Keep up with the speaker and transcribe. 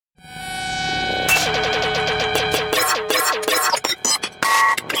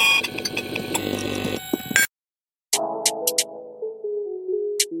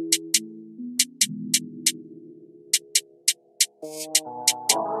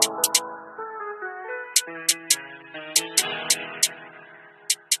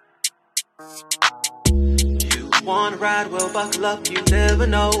wanna ride, well buckle up, you never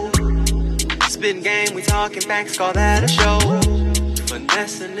know. Spitting game, we talking facts, call that a show.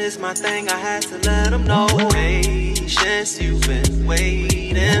 Finessing is my thing, I had to let them know. Patience, you've been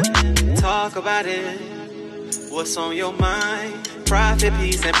waiting. Talk about it, what's on your mind? Profit,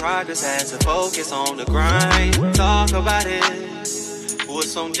 peace, and progress has to focus on the grind. Talk about it,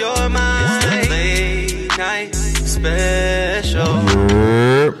 what's on your mind? It's the late night special.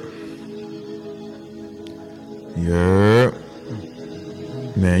 Yep.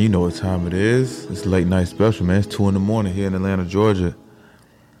 Man, you know what time it is. It's late night special, man. It's 2 a.m. here in Atlanta, Georgia.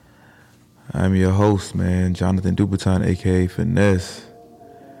 I'm your host, man, Jonathan Duperton, aka Finesse.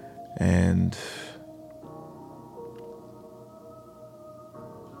 And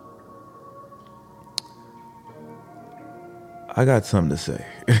I got something to say.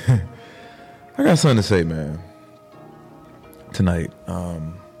 Man. Tonight.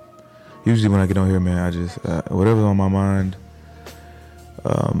 Usually when I get on here, man, I just, whatever's on my mind,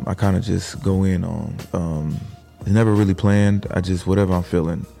 I kind of just go in on. It's never really planned. I just, whatever I'm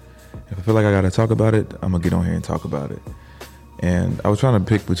feeling. If I feel like I got to talk about it, I'm going to get on here and talk about it. And I was trying to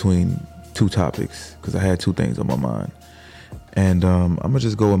pick between 2 topics because I had 2 things on my mind. And I'm going to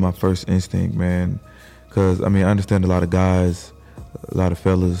just go with my first instinct, man. Because, I mean, I understand a lot of guys, a lot of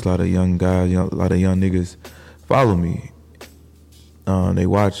fellas, a lot of young guys, a lot of young niggas follow me. They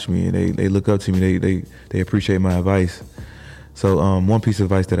watch me and they look up to me. They appreciate my advice. So one piece of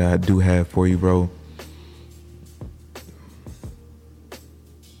advice that I do have for you, bro.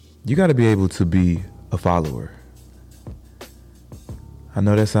 You got to be able to be a follower. I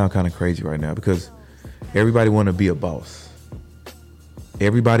know that sounds kind of crazy right now because everybody want to be a boss.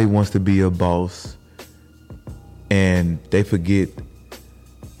 Everybody wants to be a boss, and they forget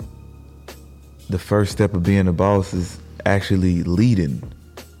the first step of being a boss is actually leading.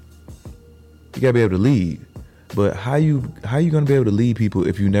 You gotta be able to lead, but how you gonna be able to lead people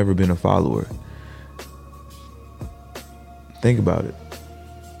if you've never been a follower? Think about it.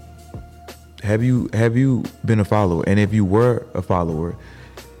 Have you been a follower? And if you were a follower,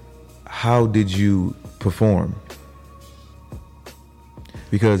 how did you perform?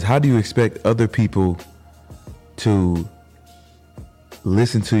 Because how do you expect other people to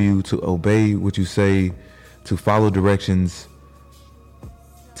listen to you, to obey what you say, to follow directions,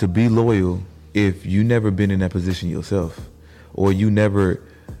 to be loyal if you never been in that position yourself, or you never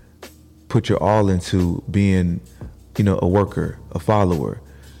put your all into being, a worker, a follower.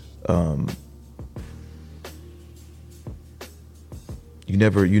 You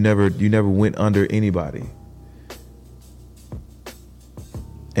never went under anybody.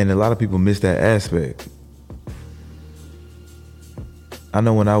 And a lot of people miss that aspect. I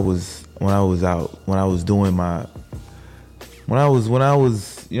know when I was on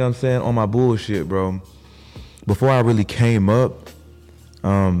my bullshit, bro, before I really came up,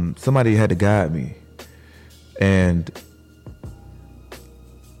 somebody had to guide me. And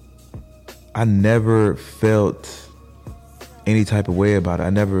I never felt any type of way about it.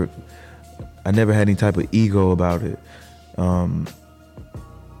 I never had any type of ego about it. I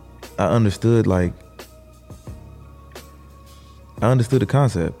understood the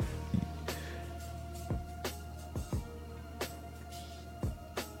concept.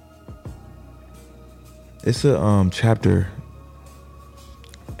 It's a chapter,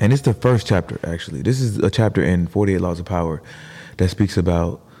 and it's the first chapter, actually. This is a chapter in 48 Laws of Power that speaks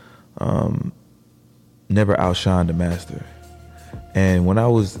about never outshine the master. And when I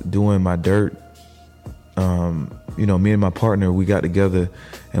was doing my dirt, me and my partner, we got together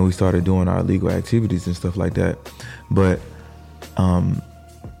and we started doing our illegal activities and stuff like that. But I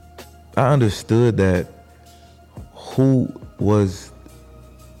understood that who was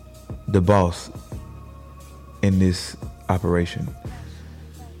the boss in this operation,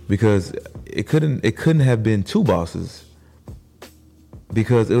 because it couldn't have been 2 bosses,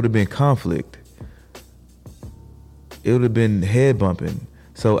 because it would have been conflict. It would have been head bumping.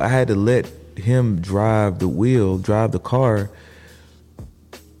 So I had to let him drive the car.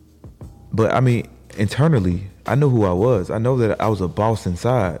 But I mean, internally, I know who I was. I know that I was a boss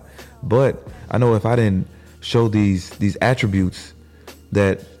inside. But I know if I didn't show these attributes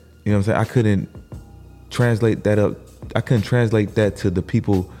that, I couldn't translate that up. I couldn't translate that to the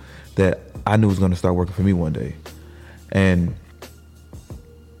people that I knew was going to start working for me one day. And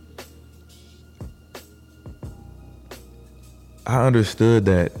I understood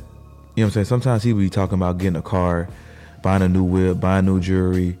that, sometimes he would be talking about getting a car, buying a new whip, buying new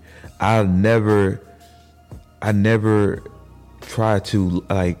jewelry. I never tried to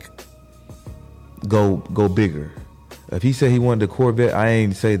go bigger. If he said he wanted a Corvette, I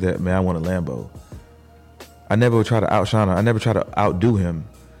ain't say that, man, I want a Lambo. I never would try to outshine him. I never try to outdo him,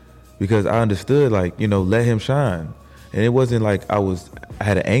 because I understood, like, you know, let him shine. And it wasn't like I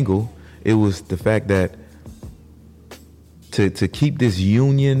had an angle. It was the fact that to keep this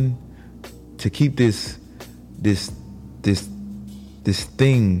union, to keep this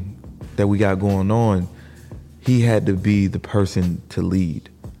thing that we got going on, he had to be the person to lead.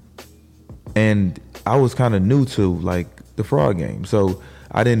 And I was kind of new to, like, the Frog Game, so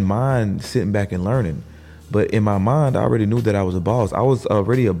I didn't mind sitting back and learning. But in my mind, I already knew that I was a boss. I was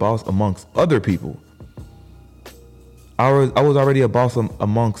already a boss amongst other people. I was already a boss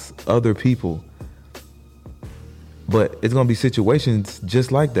amongst other people. But it's gonna be situations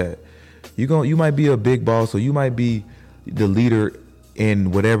just like that. You might be a big boss, or you might be the leader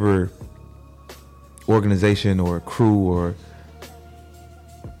in whatever organization or crew or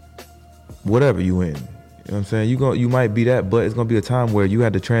whatever you in. You know what I'm saying? You might be that, but it's gonna be a time where you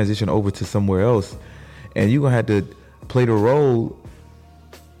had to transition over to somewhere else, and you're gonna have to play the role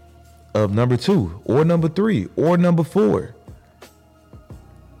of number 2 or number 3 or number 4.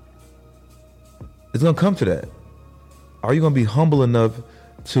 It's gonna come to that. Are you gonna be humble enough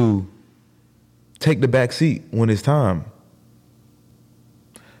to take the back seat when it's time?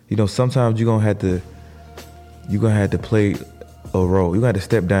 You know, sometimes you're gonna have to play a role. You're gonna have to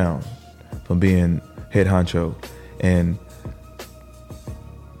step down from being head honcho and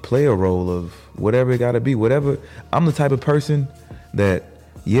play a role of whatever it gotta be. Whatever. I'm the type of person that,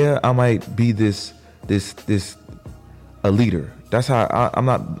 yeah, I might be this a leader. That's how I'm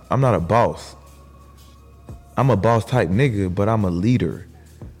not a boss. I'm a boss type nigga, but I'm a leader.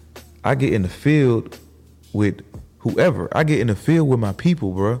 I get in the field with whoever. I get in the field with my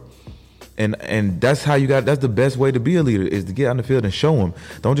people, bro. And that's how that's the best way to be a leader, is to get on the field and show them.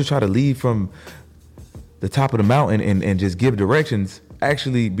 Don't just try to lead from the top of the mountain and just give directions.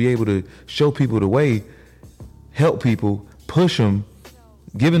 Actually be able to show people the way, help people, push them,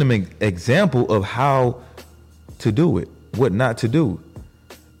 giving them an example of how to do it, what not to do.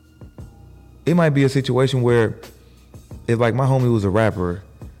 It might be a situation where, if like my homie was a rapper,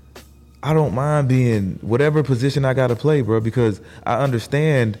 I don't mind being whatever position I gotta play, bro, because I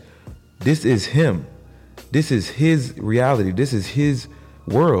understand this is him. This is his reality. This is his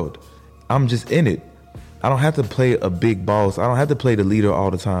world. I'm just in it. I don't have to play a big boss. I don't have to play the leader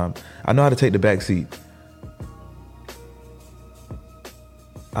all the time. I know how to take the back seat.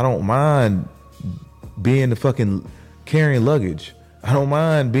 I don't mind being the fucking carrying luggage. I don't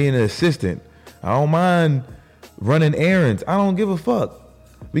mind being an assistant. I don't mind running errands. I don't give a fuck,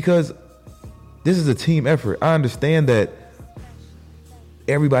 because this is a team effort. I understand that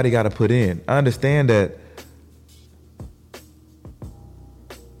everybody got to put in. I understand that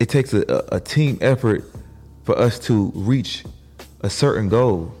it takes a team effort for us to reach a certain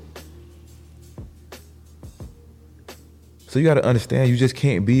goal. So you got to understand, you just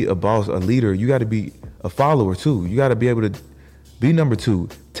can't be a boss, a leader. You got to be a follower too. You got to be able to be number 2,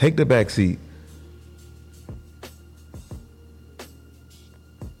 take the back seat.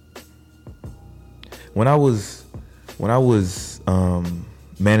 When I was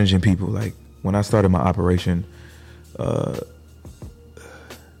managing people, like when I started my operation,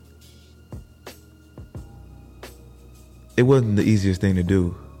 it wasn't the easiest thing to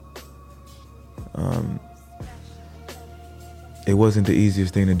do. It wasn't the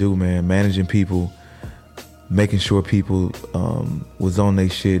easiest thing to do, man. Managing people, making sure people was on their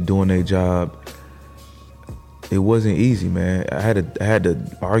shit, doing their job. It wasn't easy, man. I had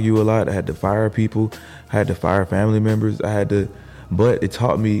to argue a lot. I had to fire people. I had to fire family members. But it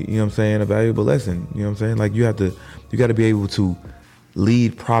taught me, you know what I'm saying, a valuable lesson. You know what I'm saying? Like you got to be able to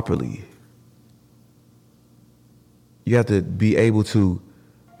lead properly. You have to be able to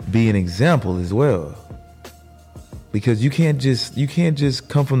be an example as well. Because you can't just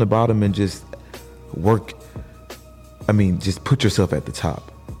come from the bottom and just work. I mean, just put yourself at the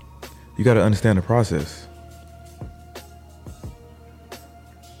top. You got to understand the process.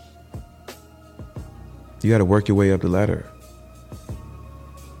 You got to work your way up the ladder.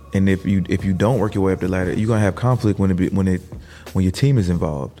 And if you don't work your way up the ladder, you're gonna have conflict when your team is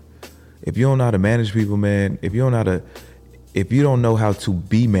involved. If you don't know how to manage people, man, if you don't know how to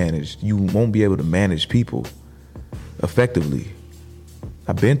be managed, you won't be able to manage people effectively.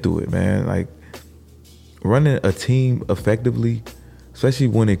 I've been through it, man. Like running a team effectively, especially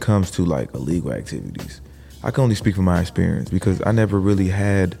when it comes to like illegal activities. I can only speak from my experience because I never really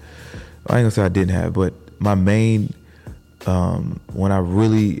had, I ain't gonna say I didn't have, but my main, when I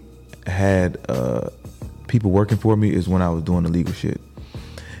really had people working for me is when I was doing illegal shit.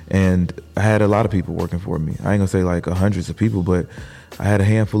 And I had a lot of people working for me. I ain't gonna say like hundreds of people, but I had a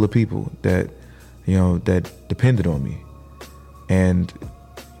handful of people that that depended on me, and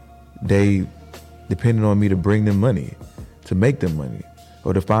they depended on me to bring them money, to make them money,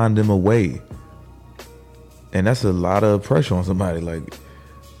 or to find them a way. And that's a lot of pressure on somebody. Like,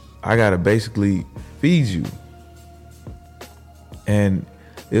 I gotta basically feed you. And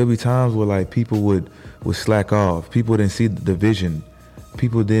there'll be times where like people would slack off. People didn't see the vision.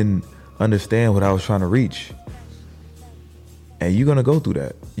 People didn't understand what I was trying to reach. And you're gonna go through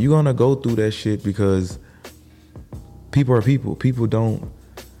that. You're gonna go through that shit because people are people. People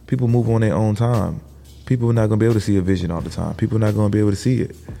move on their own time. People are not gonna be able to see a vision all the time. People are not gonna be able to see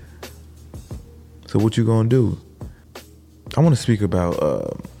it. So what you gonna do? I want to speak about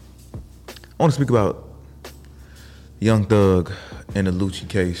Young Thug and the Lucci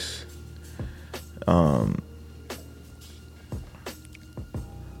case.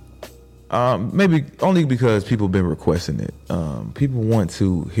 Maybe only because people have been requesting it. People want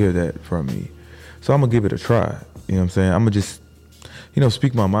to hear that from me, so I'm gonna give it a try. You know what I'm saying? I'm gonna just,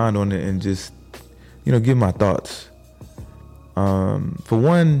 speak my mind on it and just, give my thoughts. For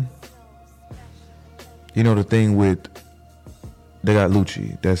one, the thing with, they got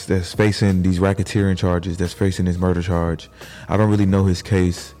Lucci that's facing these racketeering charges, that's facing his murder charge. I don't really know his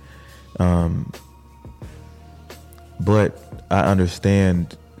case, but I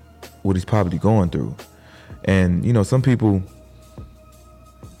understand what he's probably going through. And some people,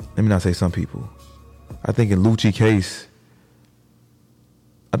 let me not say some people, I think in Lucci case,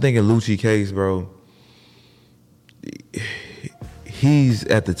 bro, he's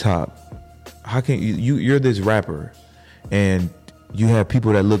at the top. How can you're this rapper and you have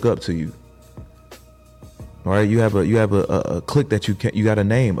people that look up to you, all right? You have a clique that you got a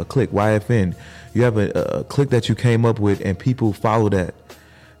name, a clique, YFN. You have a clique that you came up with, and people follow that.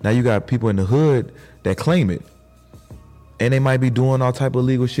 Now you got people in the hood that claim it, and they might be doing all type of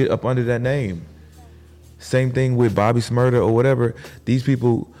legal shit up under that name. Same thing with Bobby Shmurda or whatever. These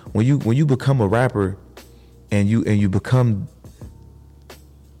people, when you become a rapper, and you become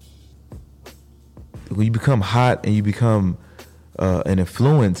hot and you become an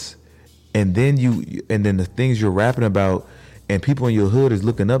influence, and then the things you're rapping about and people in your hood is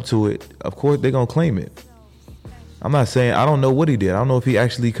looking up to it, of course they're gonna claim it. I'm not saying, I don't know what he did. I don't know if he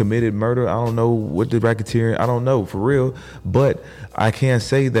actually committed murder. I don't know what the racketeering, I don't know for real. But I can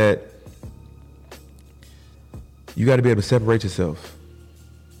say that you got to be able to separate yourself.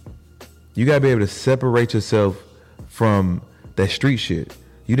 You got to be able to separate yourself from that street shit.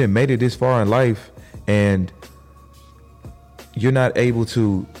 You done made it this far in life, and you're not able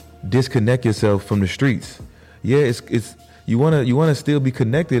to disconnect yourself from the streets. Yeah, it's you wanna still be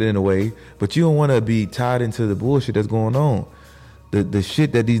connected in a way, but you don't wanna be tied into the bullshit that's going on. The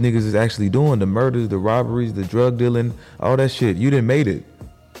shit that these niggas is actually doing, the murders, the robberies, the drug dealing, all that shit. You done made it.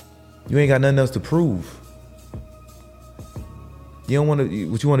 You ain't got nothing else to prove. You don't wanna,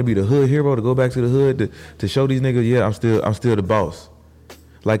 what you wanna be, the hood hero, to go back to the hood to show these niggas, yeah, I'm still the boss.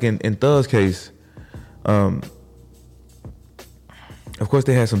 Like in Thug's case, of course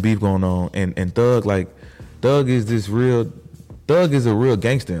they had some beef going on, and Thug is a real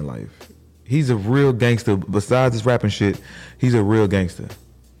gangster in life. He's a real gangster. Besides this rapping shit, he's a real gangster.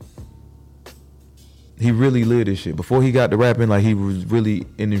 He really lived this shit. Before he got to rapping, like, he was really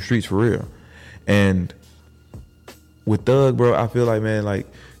in the streets for real. And with Thug, bro, I feel like, man, like,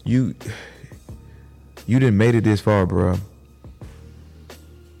 you didn't made it this far, bro.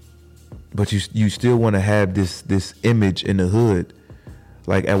 But you still want to have this image in the hood.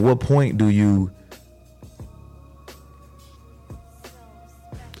 Like, at what point do you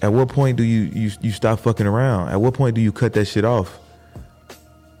stop fucking around? At what point do you cut that shit off?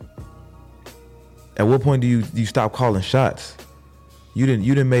 At what point do you stop calling shots? You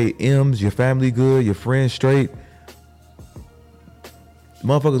didn't made M's, your family good, your friends straight.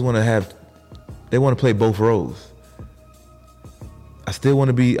 Motherfuckers they want to play both roles. I still want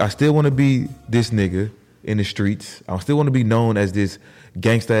to be this nigga in the streets. I still want to be known as this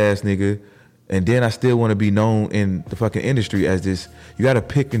gangsta ass nigga. And then I still want to be known in the fucking industry as this. You got to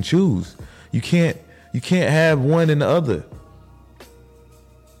pick and choose. You can't have one and the other.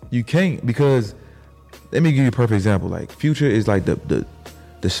 You can't, because let me give you a perfect example. Like, Future is like the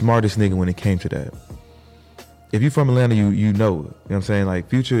smartest nigga when it came to that. If you from Atlanta, you know what I'm saying? Like,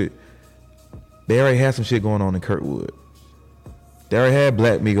 Future, they already had some shit going on in Kirkwood. They already had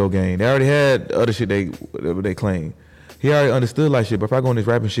Black Migo Gang. They already had other shit they claim. He already understood like shit, but if I go on this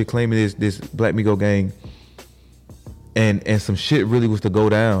rapping shit claiming this Black Migo Gang and some shit really was to go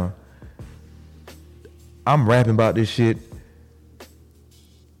down, I'm rapping about this shit,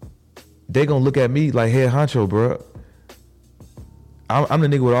 they gonna look at me like head honcho, bro. I'm the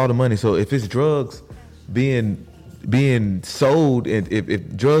nigga with all the money. So if it's drugs being sold, and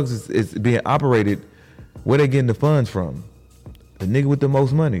if drugs is being operated, where they getting the funds from? The nigga with the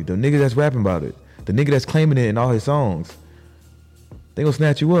most money, the nigga that's rapping about it, the nigga that's claiming it in all his songs. They gonna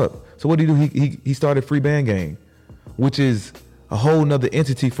snatch you up. So what do? He started Free Band Gang, which is a whole nother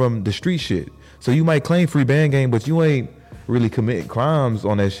entity from the street shit. So you might claim Free Band Gang, but you ain't really committing crimes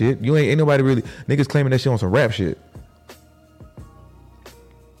on that shit. You ain't nobody really, niggas claiming that shit on some rap shit.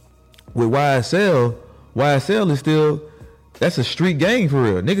 With YSL is still, that's a street gang for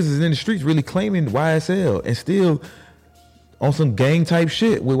real. Niggas is in the streets really claiming YSL and still on some gang type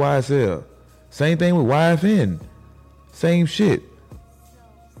shit with YSL. Same thing with YFN. Same shit.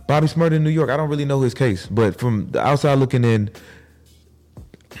 Bobby Smurda in New York, I don't really know his case, but from the outside looking in,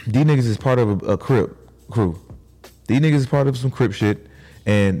 these niggas is part of a Crip crew. These niggas is part of some Crip shit,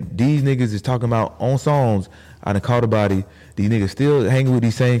 and these niggas is talking about on songs, I done caught a body. These niggas still hanging with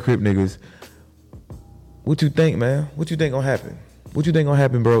these same Crip niggas. What you think, man? What you think gonna happen? What you think gonna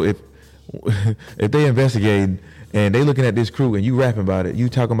happen, bro, if they investigating and they looking at this crew and you rapping about it, you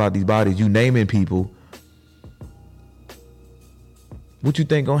talking about these bodies, you naming people, what you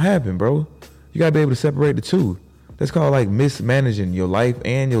think gonna happen, bro? You gotta be able to separate the two. That's called like mismanaging your life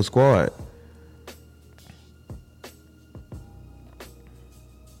and your squad.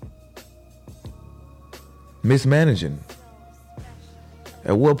 Mismanaging.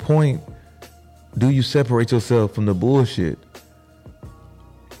 At what point do you separate yourself from the bullshit?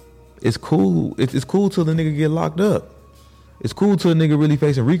 It's cool. It's cool till the nigga get locked up. It's cool till a nigga really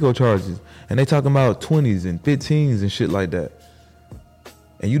facing RICO charges and they talking about 20s and 15s and shit like that.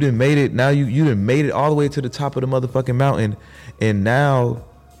 And you done made it. Now you done made it all the way to the top of the motherfucking mountain, and now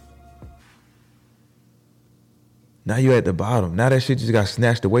you at the bottom. Now that shit just got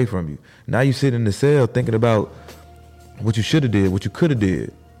snatched away from you. Now you sit in the cell thinking about what you should have did, what you could have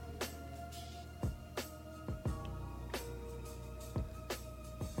did.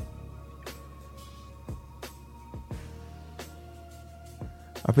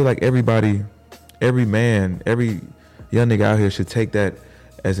 I feel like everybody, every man, every young nigga out here should take that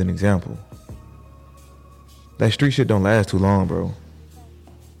as an example. That street shit don't last too long, bro.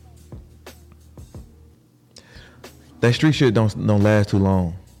 That street shit don't last too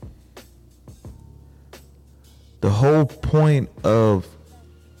long. The whole point of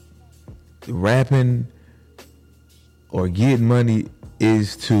rapping or getting money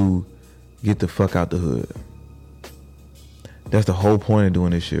is to get the fuck out the hood. That's the whole point of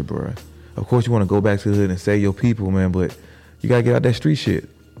doing this shit, bro. Of course you want to go back to the hood and save your people, man, but you gotta get out that street shit.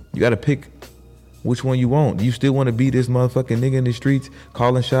 You gotta pick which one you want. Do you still want to be this motherfucking nigga in the streets,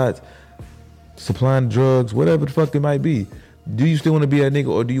 calling shots, supplying drugs, whatever the fuck it might be? Do you still want to be that nigga,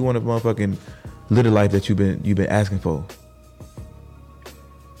 or do you want a motherfucking little life that you've been asking for?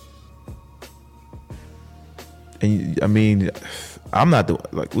 And I mean, I'm not the,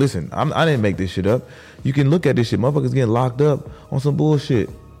 like, listen, I didn't make this shit up. You can look at this shit. Motherfuckers getting locked up on some bullshit.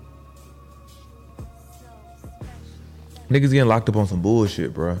 Niggas getting locked up on some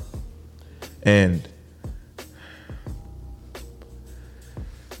bullshit, bro. And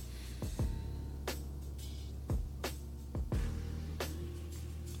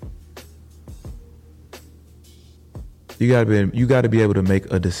you gotta be able to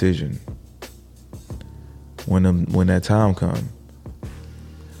make a decision when that time comes.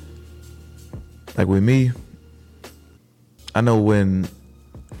 Like with me, I know when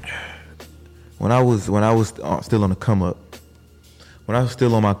I was still on the come up, when I was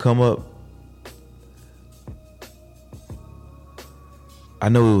still on my come up, I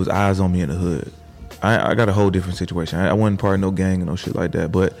know it was eyes on me in the hood. I got a whole different situation. I wasn't part of no gang or no shit like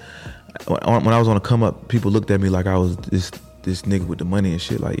that. But when I was on the come up, people looked at me like I was this nigga with the money and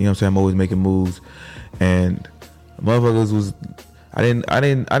shit. Like, you know what I'm saying? I'm always making moves, and motherfuckers was. I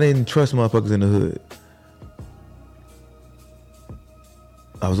didn't trust motherfuckers in the hood.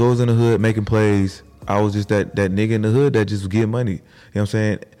 I was always in the hood making plays. I was just that nigga in the hood that just was getting money. You know what I'm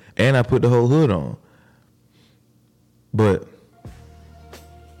saying? And I put the whole hood on. But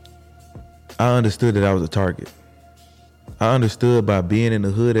I understood that I was a target. I understood by being in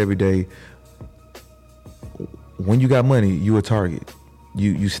the hood every day, when you got money, you a target.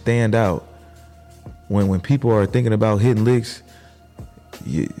 You stand out. When people are thinking about hitting licks,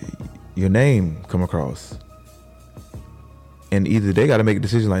 your name come across, and either they got to make a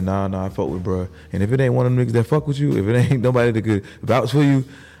decision like, nah, I fuck with bruh, and if it ain't one of them niggas that fuck with you, if it ain't nobody that could vouch for you,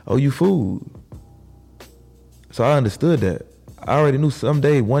 oh, you fooled. So I understood that. I already knew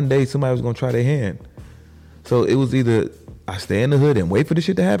one day somebody was gonna try their hand. So it was either I stay in the hood and wait for the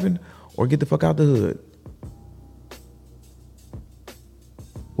shit to happen, or get the fuck out the hood.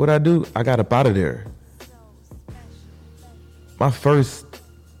 What I do, I got up out of there. I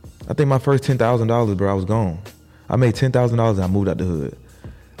think my first $10,000, bro, I was gone. I made $10,000 and I moved out the hood.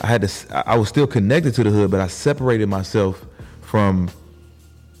 I was still connected to the hood, but I separated myself from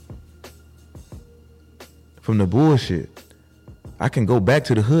the bullshit. I can go back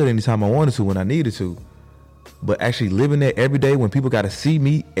to the hood anytime I wanted to when I needed to. But actually living there every day when people got to see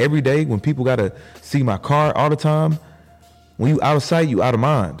me every day, when people got to see my car all the time, when you out of sight, you out of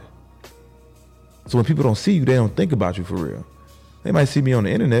mind. So when people don't see you, they don't think about you for real. They might see me on the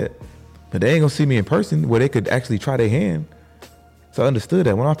internet, but they ain't gonna see me in person where they could actually try their hand. So I understood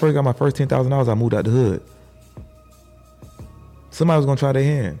that. When I first got my first $10,000, I moved out the hood. Somebody was gonna try their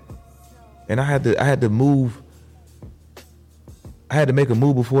hand. And I had to move. I had to make a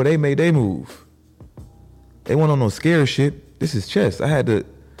move before they made their move. They went on no scare shit. This is chess. I'm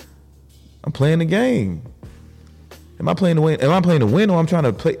playing the game. Am I playing to win? Am I playing to win or I'm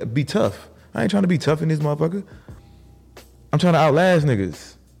trying to be tough? I ain't trying to be tough in this motherfucker. I'm trying to outlast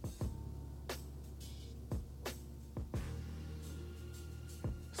niggas.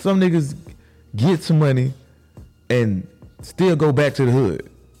 Some niggas get some money and still go back to the hood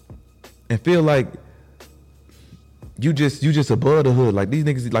and feel like you just above the hood. Like these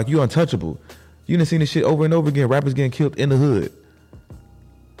niggas, like you untouchable. You done seen this shit over and over again. Rappers getting killed in the hood.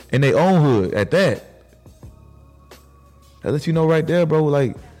 In their own hood at that. That lets you know right there, bro,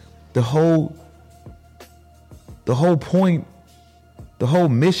 like the whole point, the whole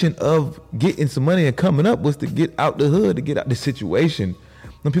mission of getting some money and coming up was to get out the hood, to get out the situation.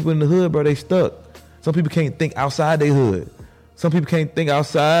 Some people in the hood, bro, they stuck. Some people can't think outside their hood. Some people can't think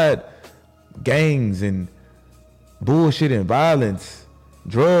outside gangs and bullshit and violence,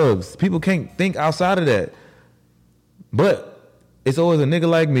 drugs. People can't think outside of that. But it's always a nigga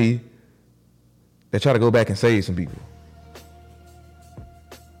like me that try to go back and save some people.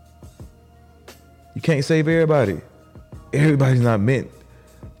 You can't save everybody. Everybody's not meant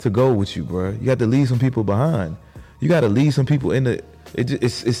to go with you, bro. You got to leave some people behind. You got to leave some people in the.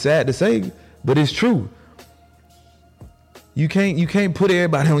 It's sad to say, but it's true. You can't put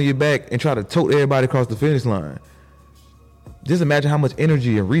everybody on your back and try to tote everybody across the finish line. Just imagine how much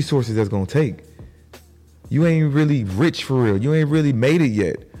energy and resources that's gonna take. You ain't really rich for real. You ain't really made it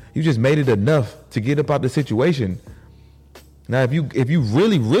yet. You just made it enough to get up out the situation. Now, if you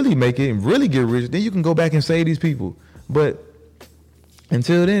really, really make it and really get rich, then you can go back and save these people. But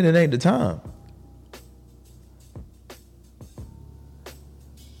until then, it ain't the time.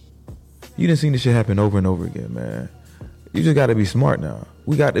 You done seen this shit happen over and over again, man. You just gotta be smart now.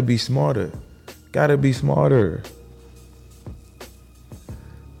 We got to be smarter. Gotta be smarter.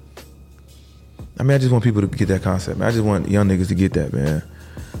 I mean, I just want people to get that concept, man. I just want young niggas to get that, man.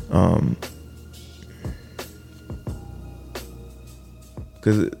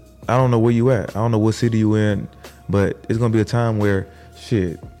 Cause I don't know where you at. I don't know what city you in, but it's gonna be a time where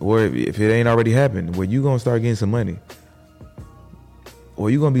shit, or if it ain't already happened, where you gonna start getting some money. Or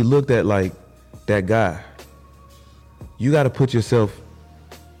you gonna be looked at like that guy. You gotta put yourself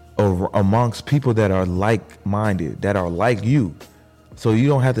amongst people that are like-minded, that are like you. So you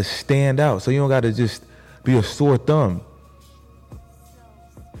don't have to stand out. So you don't gotta just be a sore thumb.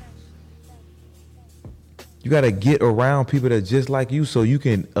 You gotta get around people that just like you so you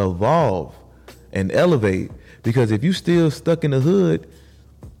can evolve and elevate. Because if you still stuck in the hood,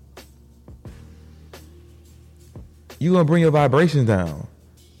 you're gonna bring your vibrations down.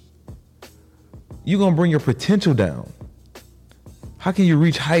 You're gonna bring your potential down. How can you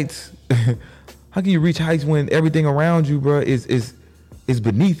reach heights? How can you reach heights when everything around you, bro, is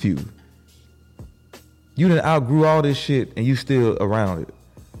beneath you? You done outgrew all this shit and you still around it.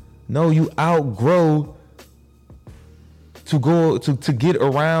 No, you outgrow to get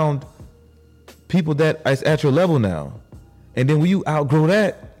around people that is at your level now. And then when you outgrow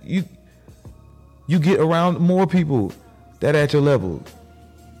that, you get around more people that are at your level.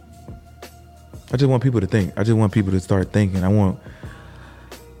 I just want people to think. I just want people to start thinking. I want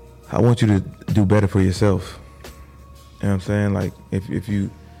you to do better for yourself. You know what I'm saying? Like if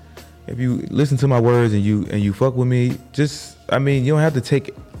you listen to my words and you fuck with me, just, I mean, you don't have to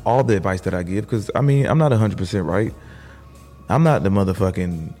take all the advice that I give, because I mean, I'm not 100% right. I'm not the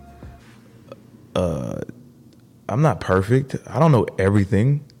motherfucking I'm not perfect. I don't know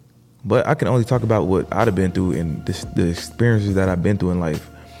everything, but I can only talk about what I'd have been through and the experiences that I've been through in life.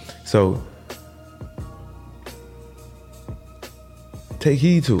 So take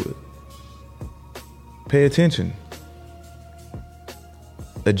heed to it. Pay attention.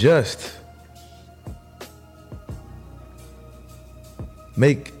 Adjust.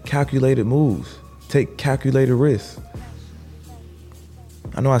 Make calculated moves. Take calculated risks.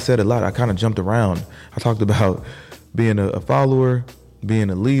 I know I said a lot. I kind of jumped around. I talked about being a follower, being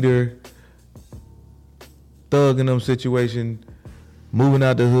a leader, thug in them situation, moving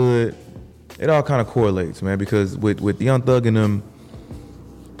out the hood. It all kind of correlates, man, because with Young Thug in them,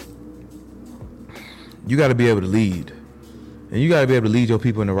 you got to be able to lead. And you got to be able to lead your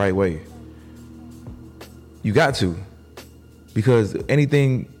people in the right way. You got to. Because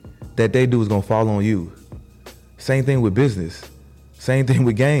anything that they do is going to fall on you. Same thing with business. Same thing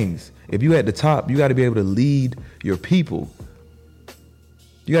with gangs. If you at the top, you got to be able to lead your people.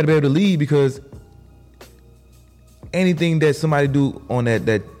 You got to be able to lead, because anything that somebody do on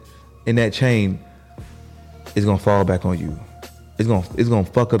that in that chain is going to fall back on you. It's going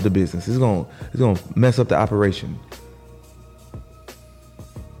to fuck up the business. It's going to mess up the operation.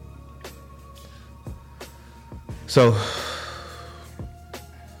 So,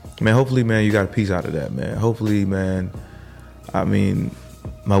 man, hopefully, man, you got a piece out of that, man. Hopefully, man, I mean,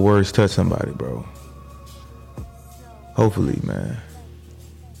 my words touch somebody, bro. Hopefully, man.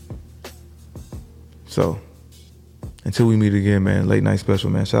 So, until we meet again, man, late night special,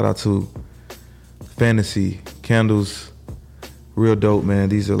 man. Shout out to Fantasy candles, real dope, man.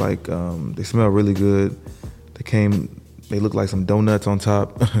 These are like, they smell really good. They look like some donuts on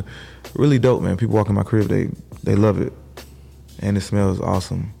top. Really dope, man. People walk in my crib, they love it, and it smells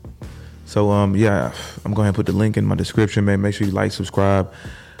awesome. So yeah, I'm going to put the link in my description, man. Make sure you like, subscribe,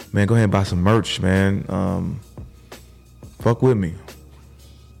 man. Go ahead and buy some merch, man. Fuck with me.